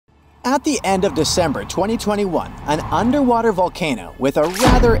At the end of December 2021, an underwater volcano with a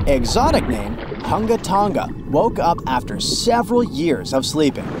rather exotic name, Hunga Tonga, woke up after several years of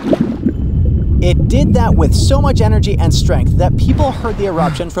sleeping. It did that with so much energy and strength that people heard the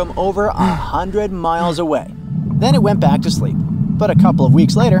eruption from over 100 miles away. Then it went back to sleep. But a couple of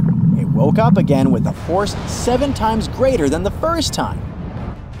weeks later, it woke up again with a force 7 times greater than the first time.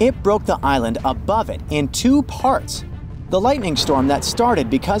 It broke the island above it in 2 parts. The lightning storm that started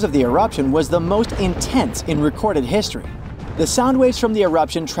because of the eruption was the most intense in recorded history. The sound waves from the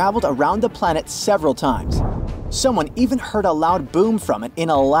eruption traveled around the planet several times. Someone even heard a loud boom from it in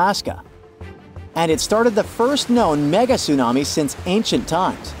Alaska. And it started the first known mega tsunami since ancient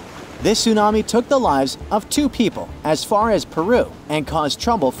times. This tsunami took the lives of 2 people as far as Peru and caused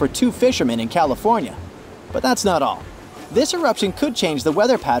trouble for 2 fishermen in California. But that's not all. This eruption could change the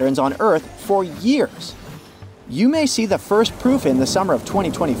weather patterns on Earth for years. You may see the first proof in the summer of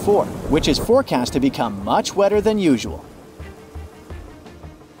 2024, which is forecast to become much wetter than usual.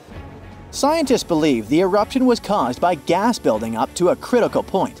 Scientists believe the eruption was caused by gas building up to a critical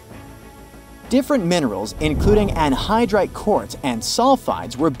point. Different minerals, including anhydrite quartz and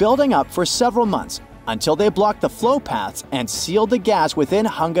sulfides, were building up for several months until they blocked the flow paths and sealed the gas within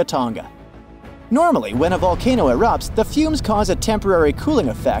Hunga Tonga. Normally, when a volcano erupts, the fumes cause a temporary cooling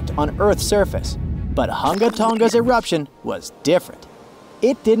effect on Earth's surface. But Hunga Tonga's eruption was different.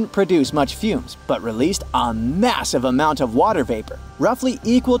 It didn't produce much fumes, but released a massive amount of water vapor, roughly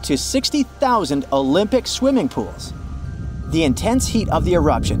equal to 60,000 Olympic swimming pools. The intense heat of the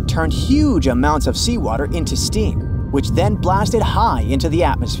eruption turned huge amounts of seawater into steam, which then blasted high into the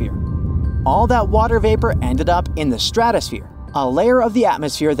atmosphere. All that water vapor ended up in the stratosphere, a layer of the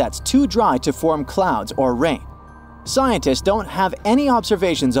atmosphere that's too dry to form clouds or rain. Scientists don't have any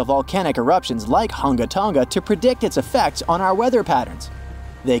observations of volcanic eruptions like Hunga Tonga to predict its effects on our weather patterns.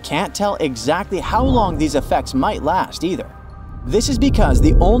 They can't tell exactly how long these effects might last either. This is because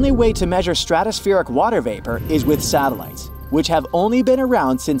the only way to measure stratospheric water vapor is with satellites, which have only been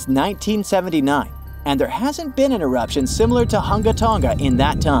around since 1979, and there hasn't been an eruption similar to Hunga Tonga in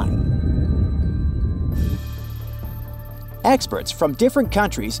that time. Experts from different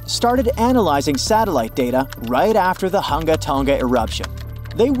countries started analyzing satellite data right after the Hunga Tonga eruption.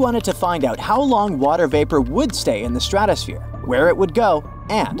 They wanted to find out how long water vapor would stay in the stratosphere, where it would go,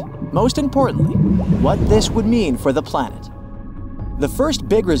 and, most importantly, what this would mean for the planet. The first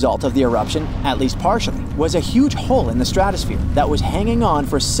big result of the eruption, at least partially, was a huge hole in the stratosphere that was hanging on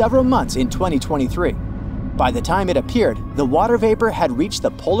for several months in 2023. By the time it appeared, the water vapor had reached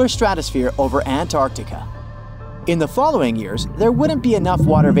the polar stratosphere over Antarctica. In the following years, there wouldn't be enough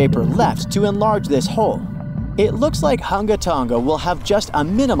water vapor left to enlarge this hole. It looks like Hunga Tonga will have just a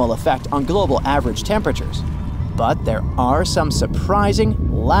minimal effect on global average temperatures. But there are some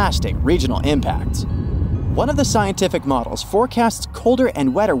surprising, lasting regional impacts. One of the scientific models forecasts colder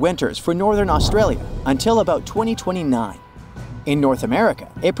and wetter winters for northern Australia until about 2029. In North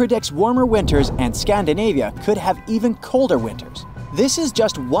America, it predicts warmer winters, and Scandinavia could have even colder winters. This is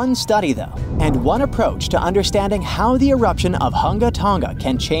just one study though, and one approach to understanding how the eruption of Hunga Tonga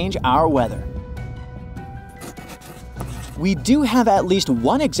can change our weather. We do have at least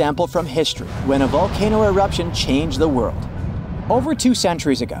one example from history when a volcano eruption changed the world. Over 2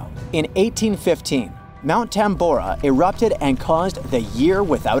 centuries ago, in 1815, Mount Tambora erupted and caused the year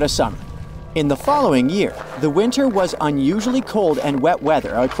without a summer. In the following year, the winter was unusually cold and wet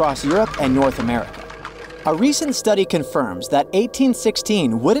weather across Europe and North America. A recent study confirms that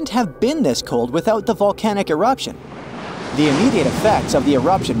 1816 wouldn't have been this cold without the volcanic eruption. The immediate effects of the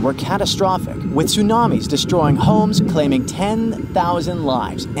eruption were catastrophic, with tsunamis destroying homes, claiming 10,000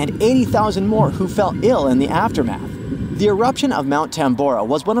 lives, and 80,000 more who fell ill in the aftermath. The eruption of Mount Tambora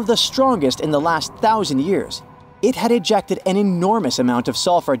was one of the strongest in the last 1,000 years. It had ejected an enormous amount of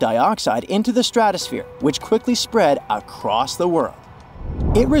sulfur dioxide into the stratosphere, which quickly spread across the world.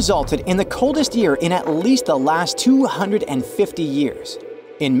 It resulted in the coldest year in at least the last 250 years.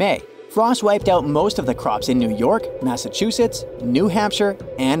 In May, frost wiped out most of the crops in New York, Massachusetts, New Hampshire,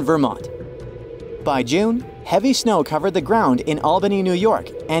 and Vermont. By June, heavy snow covered the ground in Albany, New York,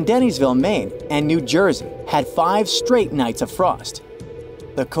 and Dennisville, Maine, and New Jersey had 5 straight nights of frost.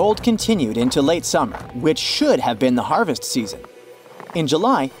 The cold continued into late summer, which should have been the harvest season. In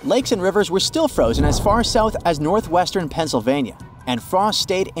July, lakes and rivers were still frozen as far south as northwestern Pennsylvania, and frost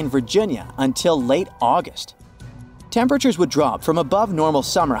stayed in Virginia until late August. Temperatures would drop from above normal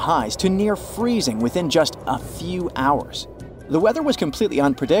summer highs to near freezing within just a few hours. The weather was completely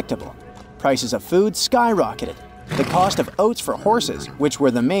unpredictable. Prices of food skyrocketed. The cost of oats for horses, which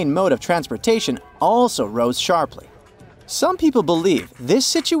were the main mode of transportation, also rose sharply. Some people believe this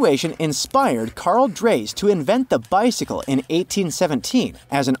situation inspired Carl Drees to invent the bicycle in 1817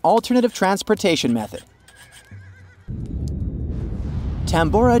 as an alternative transportation method.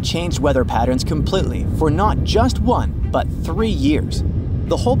 Tambora changed weather patterns completely for not just 1, but 3 years.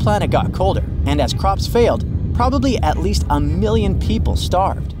 The whole planet got colder, and as crops failed, probably at least 1 million people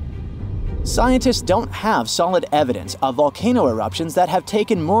starved. Scientists don't have solid evidence of volcano eruptions that have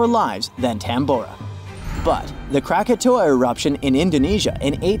taken more lives than Tambora. But the Krakatoa eruption in Indonesia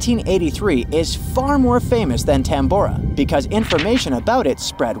in 1883 is far more famous than Tambora because information about it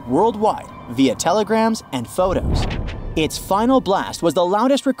spread worldwide via telegrams and photos. Its final blast was the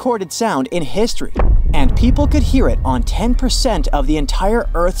loudest recorded sound in history, and people could hear it on 10% of the entire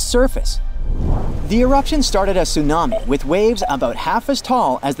Earth's surface. The eruption started a tsunami with waves about half as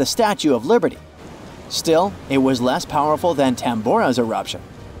tall as the Statue of Liberty. Still, it was less powerful than Tambora's eruption.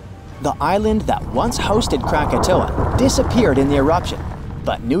 The island that once hosted Krakatoa disappeared in the eruption,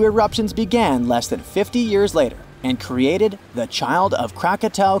 but new eruptions began less than 50 years later and created the Child of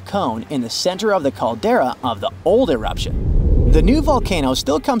Krakatoa cone in the center of the caldera of the old eruption. The new volcano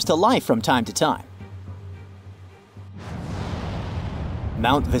still comes to life from time to time.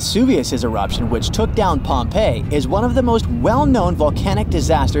 Mount Vesuvius's eruption, which took down Pompeii, is one of the most well-known volcanic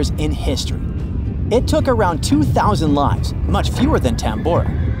disasters in history. It took around 2,000 lives, much fewer than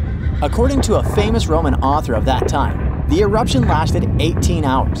Tambora. According to a famous Roman author of that time, the eruption lasted 18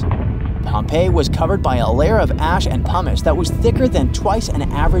 hours. Pompeii was covered by a layer of ash and pumice that was thicker than twice an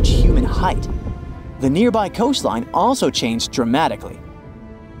average human height. The nearby coastline also changed dramatically.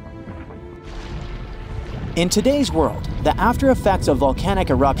 In today's world, the after effects of volcanic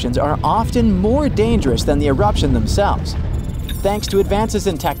eruptions are often more dangerous than the eruption themselves. Thanks to advances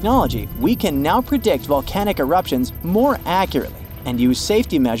in technology, we can now predict volcanic eruptions more accurately and use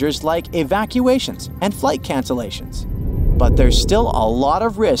safety measures like evacuations and flight cancellations. But there's still a lot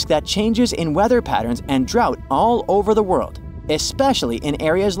of risk that changes in weather patterns and drought all over the world, especially in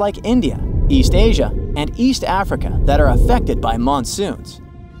areas like India, East Asia, and East Africa that are affected by monsoons.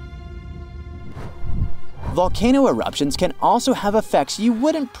 Volcano eruptions can also have effects you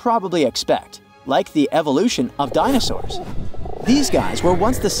wouldn't probably expect, like the evolution of dinosaurs. These guys were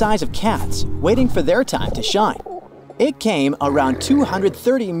once the size of cats, waiting for their time to shine. It came around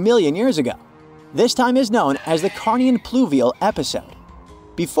 230 million years ago. This time is known as the Carnian pluvial episode.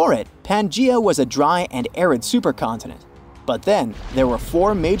 Before it, Pangaea was a dry and arid supercontinent. But then, there were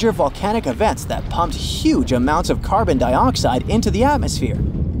 4 major volcanic events that pumped huge amounts of carbon dioxide into the atmosphere.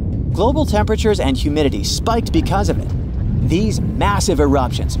 Global temperatures and humidity spiked because of it. These massive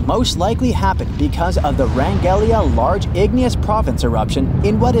eruptions most likely happened because of the Wrangellia Large Igneous Province eruption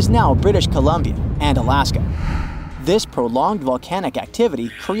in what is now British Columbia and Alaska. This prolonged volcanic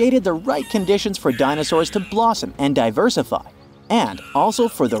activity created the right conditions for dinosaurs to blossom and diversify, and also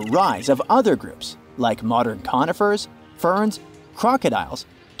for the rise of other groups, like modern conifers, ferns, crocodiles,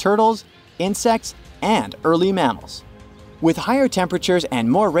 turtles, insects, and early mammals. With higher temperatures and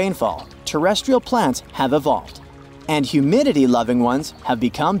more rainfall, terrestrial plants have evolved, and humidity-loving ones have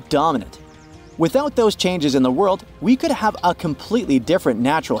become dominant. Without those changes in the world, we could have a completely different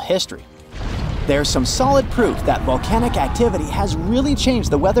natural history. There's some solid proof that volcanic activity has really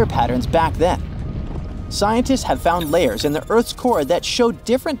changed the weather patterns back then. Scientists have found layers in the Earth's core that show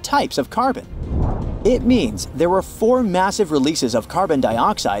different types of carbon. It means there were 4 massive releases of carbon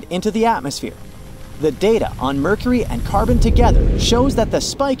dioxide into the atmosphere. The data on mercury and carbon together shows that the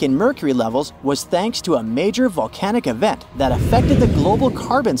spike in mercury levels was thanks to a major volcanic event that affected the global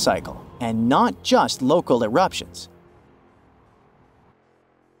carbon cycle and not just local eruptions.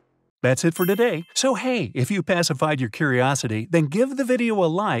 That's it for today. So hey, if you pacified your curiosity, then give the video a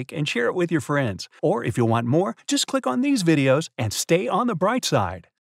like and share it with your friends. Or if you want more, just click on these videos and stay on the bright side.